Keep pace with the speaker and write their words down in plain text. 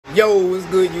Yo, what's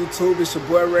good, YouTube? It's your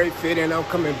boy Ray Fitty, and I'm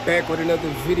coming back with another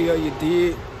video. You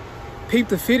did. Peep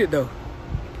the fitted though.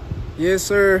 Yes,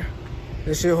 sir.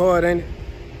 That shit hard, ain't it?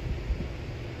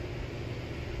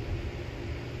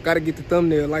 Gotta get the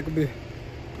thumbnail like a bit.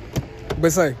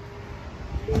 But say,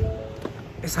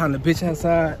 it's on the bitch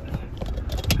outside.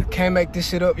 I can't make this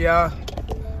shit up, y'all.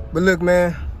 But look,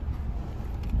 man,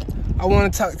 I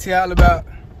want to talk to y'all about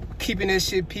keeping that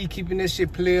shit keeping that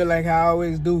shit clear like how I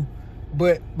always do.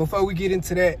 But before we get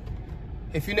into that,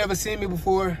 if you never seen me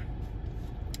before,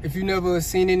 if you never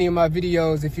seen any of my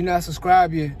videos, if you're not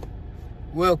subscribed yet,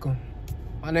 welcome.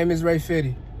 My name is Ray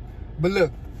Fitty. But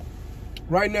look,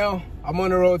 right now, I'm on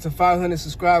the road to 500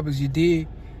 subscribers, you dig?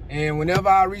 And whenever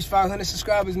I reach 500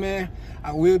 subscribers, man,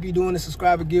 I will be doing a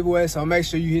subscriber giveaway. So make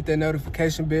sure you hit that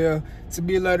notification bell to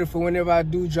be alerted for whenever I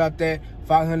do drop that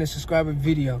 500 subscriber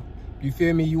video. You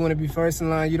feel me? You want to be first in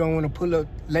line. You don't want to pull up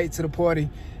late to the party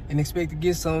and expect to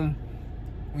get some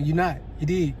when you're not. You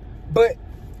dig? But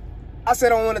I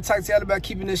said I want to talk to y'all about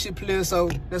keeping this shit clear, so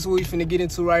that's what we finna get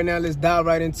into right now. Let's dive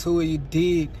right into it. You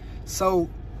dig? So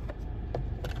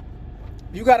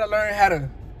you gotta learn how to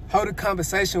hold a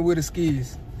conversation with a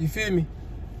skis. You feel me?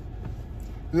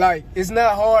 Like, it's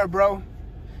not hard, bro.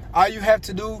 All you have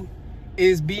to do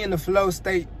is be in the flow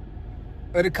state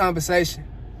of the conversation.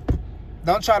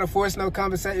 Don't try to force no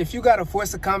conversation. If you gotta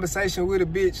force a conversation with a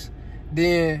bitch,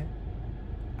 then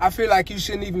I feel like you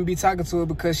shouldn't even be talking to her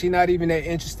because she's not even that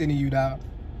interested in you, dog.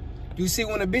 You see,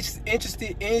 when a bitch is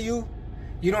interested in you,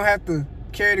 you don't have to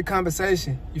carry the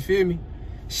conversation. You feel me?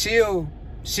 She'll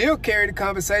carry the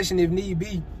conversation if need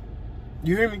be.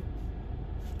 You hear me?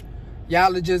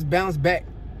 Y'all will just bounce back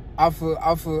off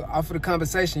of the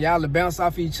conversation. Y'all will bounce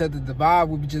off of each other. The vibe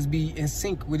will just be in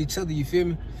sync with each other. You feel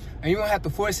me? And you don't have to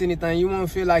force anything. You won't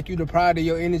feel like you deprived of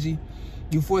your energy.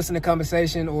 You forcing the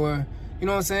conversation, or you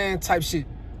know what I'm saying, type shit.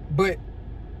 But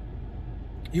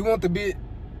you want the bit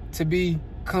to be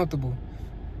comfortable.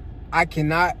 I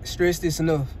cannot stress this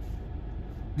enough.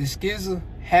 The skizzer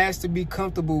has to be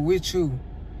comfortable with you,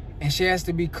 and she has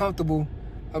to be comfortable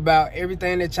about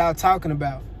everything that y'all talking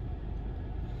about.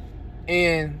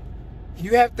 And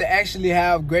you have to actually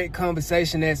have great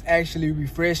conversation that's actually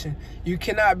refreshing. You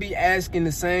cannot be asking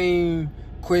the same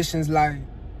questions like,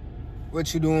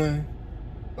 what you doing?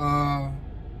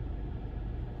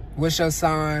 What's your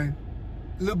sign?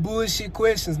 Little bullshit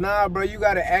questions. Nah, bro, you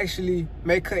gotta actually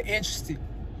make her interested.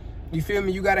 You feel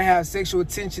me? You gotta have sexual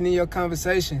tension in your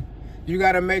conversation. You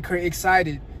gotta make her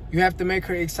excited. You have to make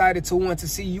her excited to want to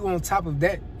see you on top of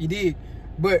that. You did.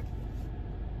 But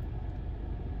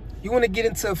you want to get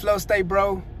into a flow state,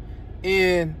 bro,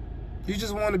 and you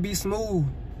just want to be smooth.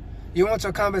 You want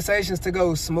your conversations to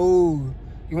go smooth.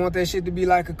 You want that shit to be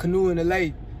like a canoe in the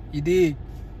lake. You dig?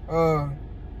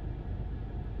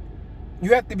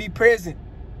 You have to be present.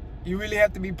 You really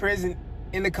have to be present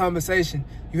in the conversation.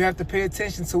 You have to pay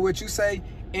attention to what you say,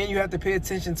 and you have to pay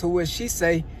attention to what she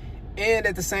say. And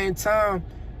at the same time,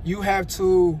 you have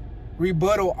to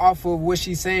rebuttal off of what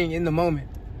she's saying in the moment.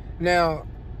 Now,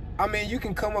 I mean, you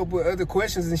can come up with other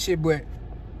questions and shit, but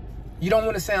you don't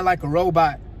want to sound like a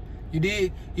robot. You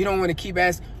did? You don't want to keep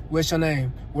asking, what's your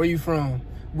name? Where you from?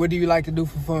 What do you like to do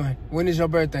for fun? When is your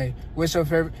birthday? What's your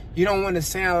favorite? You don't want to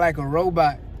sound like a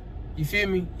robot. You feel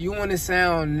me? You want to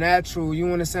sound natural. You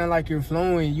want to sound like you're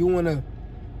flowing. You want to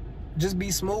just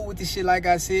be smooth with this shit. Like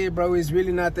I said, bro, it's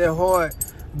really not that hard.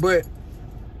 But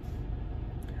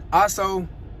also,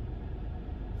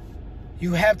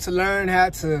 you have to learn how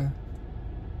to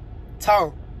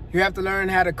talk. You have to learn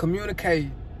how to communicate.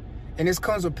 And this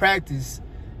comes with practice.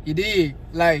 You dig?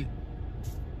 Like,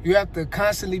 you have to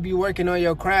constantly be working on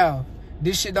your craft.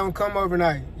 This shit don't come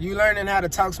overnight. You learning how to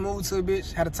talk smooth to a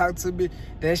bitch, how to talk to a bitch,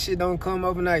 that shit don't come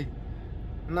overnight.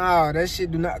 Nah, that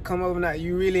shit do not come overnight.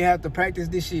 You really have to practice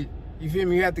this shit. You feel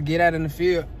me? You have to get out in the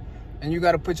field, and you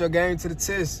got to put your game to the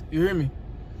test. You hear me?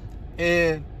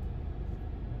 And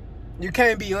you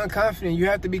can't be unconfident. You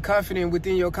have to be confident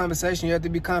within your conversation. You have to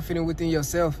be confident within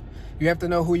yourself. You have to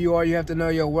know who you are. You have to know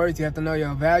your worth. You have to know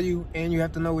your value, and you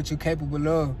have to know what you're capable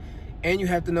of. And you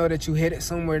have to know that you headed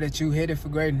somewhere, that you headed for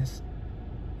greatness.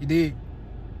 You did.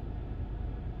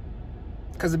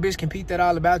 Because a bitch can peep that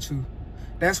all about you.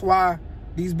 That's why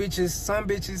these bitches, some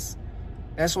bitches,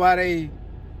 that's why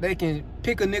they can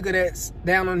pick a nigga that's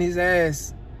down on his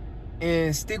ass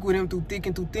and stick with him through thick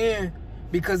and through thin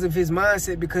because of his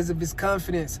mindset, because of his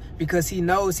confidence, because he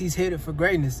knows he's headed for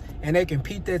greatness. And they can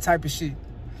peep that type of shit.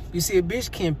 You see, a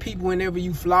bitch can peep whenever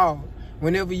you flawed,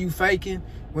 whenever you faking,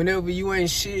 whenever you ain't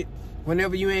shit,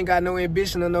 whenever you ain't got no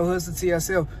ambition or no hustle to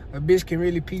yourself. A bitch can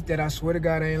really peep that. I swear to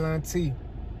God, I ain't lying to you.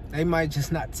 They might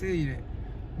just not tell you that.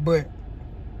 But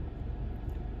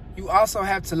you also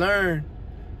have to learn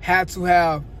how to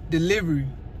have delivery.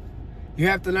 You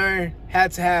have to learn how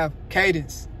to have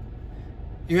cadence.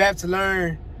 You have to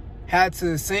learn how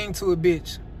to sing to a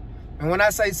bitch. And when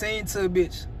I say sing to a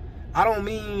bitch, I don't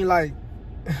mean like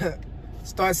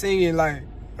start singing like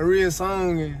a real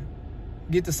song and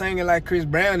get to singing like Chris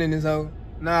Brown in his hoe.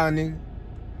 Nah, nigga.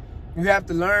 You have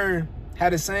to learn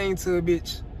how to sing to a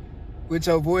bitch with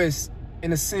your voice,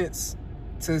 in a sense,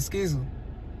 to Skizzle.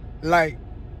 Like,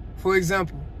 for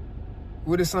example,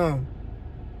 with a song,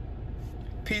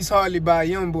 Peace Hardly by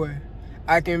Youngboy.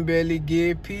 I can barely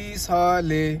get peace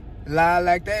hardly. Lie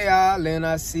like they all, and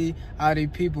I see all these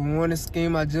people wanna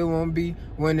scheme, I just won't be.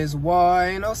 When it's war,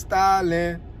 ain't no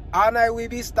styling. All night we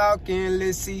be stalking,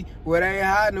 let's see where they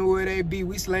hiding, where they be.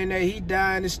 We slain that heat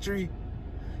down in the street.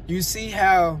 You see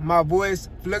how my voice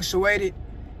fluctuated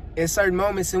at certain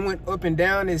moments and went up and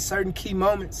down at certain key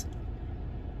moments,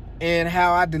 and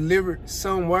how I delivered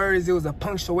some words. It was a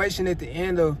punctuation at the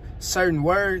end of certain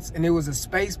words, and it was a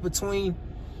space between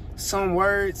some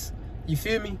words. You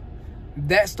feel me?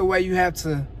 That's the way you have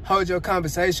to hold your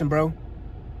conversation, bro.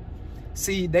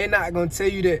 See, they not gonna tell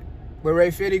you that, but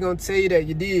Ray Fetty gonna tell you that.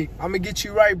 You dig? I'ma get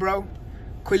you right, bro.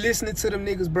 Quit listening to them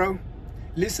niggas, bro.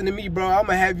 Listen to me, bro.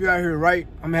 I'ma have you out here right.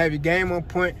 I'ma have your game on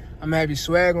point. I'ma have your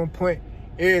swag on point.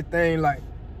 Everything, like,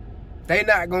 they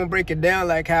not gonna break it down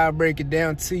like how I break it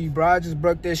down to you, bro. I just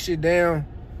broke that shit down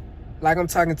like I'm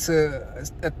talking to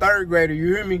a third grader,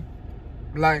 you hear me?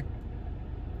 Like,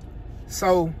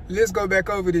 so let's go back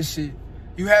over this shit.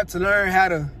 You have to learn how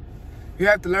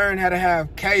to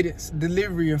have cadence,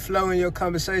 delivery, and flow in your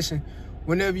conversation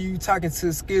whenever you talking to a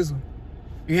Skizzle.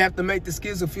 You have to make the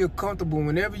Skizzle feel comfortable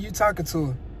whenever you talking to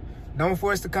her. Don't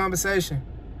force the conversation.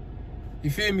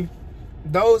 You feel me?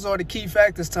 Those are the key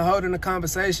factors to holding a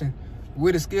conversation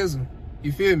with a Skizzle.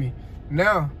 You feel me?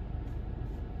 Now,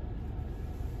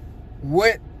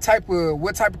 what type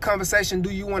of conversation do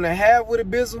you want to have with a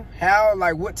Bizzle? How,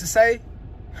 like, what to say?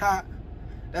 Ha.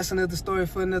 That's another story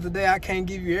for another day. I can't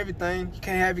give you everything. You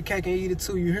can't have your cake and eat it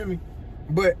too, you hear me?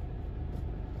 But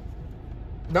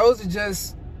those are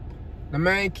just the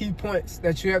main key points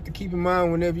that you have to keep in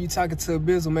mind whenever you're talking to a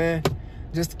Bizzle, man.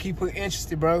 Just to keep her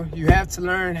interested, bro. You have to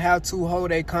learn how to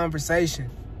hold a conversation.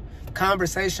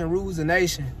 Conversation rules a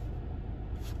nation.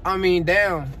 I mean,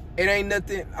 damn. It ain't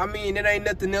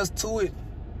nothing else to it.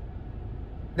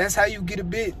 That's how you get a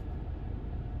bit.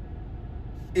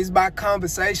 It's by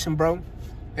conversation, bro.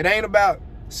 It ain't about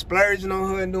splurging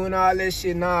on her and doing all that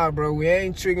shit. Nah, bro. We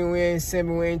ain't tricking, we ain't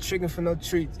simping, we ain't tricking for no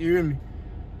treats. You hear me?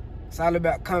 It's all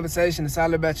about conversation. It's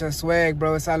all about your swag,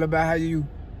 bro. It's all about how you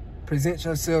present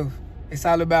yourself. It's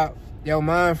all about your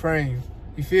mind frame.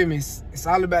 You feel me? It's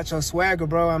all about your swagger,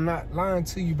 bro. I'm not lying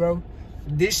to you, bro.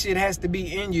 This shit has to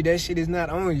be in you. That shit is not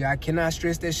on you. I cannot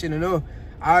stress that shit enough.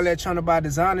 All that trying to buy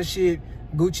designer shit,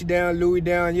 Gucci down, Louis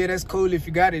down, yeah, that's cool if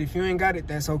you got it. If you ain't got it,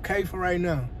 that's okay for right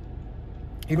now.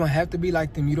 You don't have to be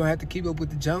like them. You don't have to keep up with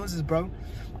the Joneses, bro.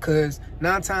 Because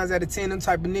 9 times out of 10, them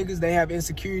type of niggas, they have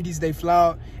insecurities, they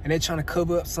flawed, and they trying to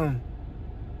cover up something.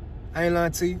 I ain't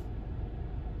lying to you.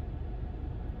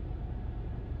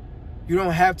 You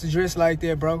don't have to dress like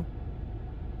that, bro.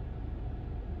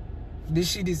 This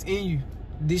shit is in you.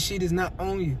 This shit is not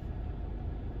on you.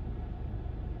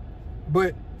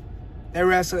 But that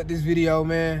wraps up this video,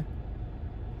 man.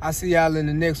 I'll see y'all in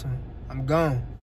the next one. I'm gone.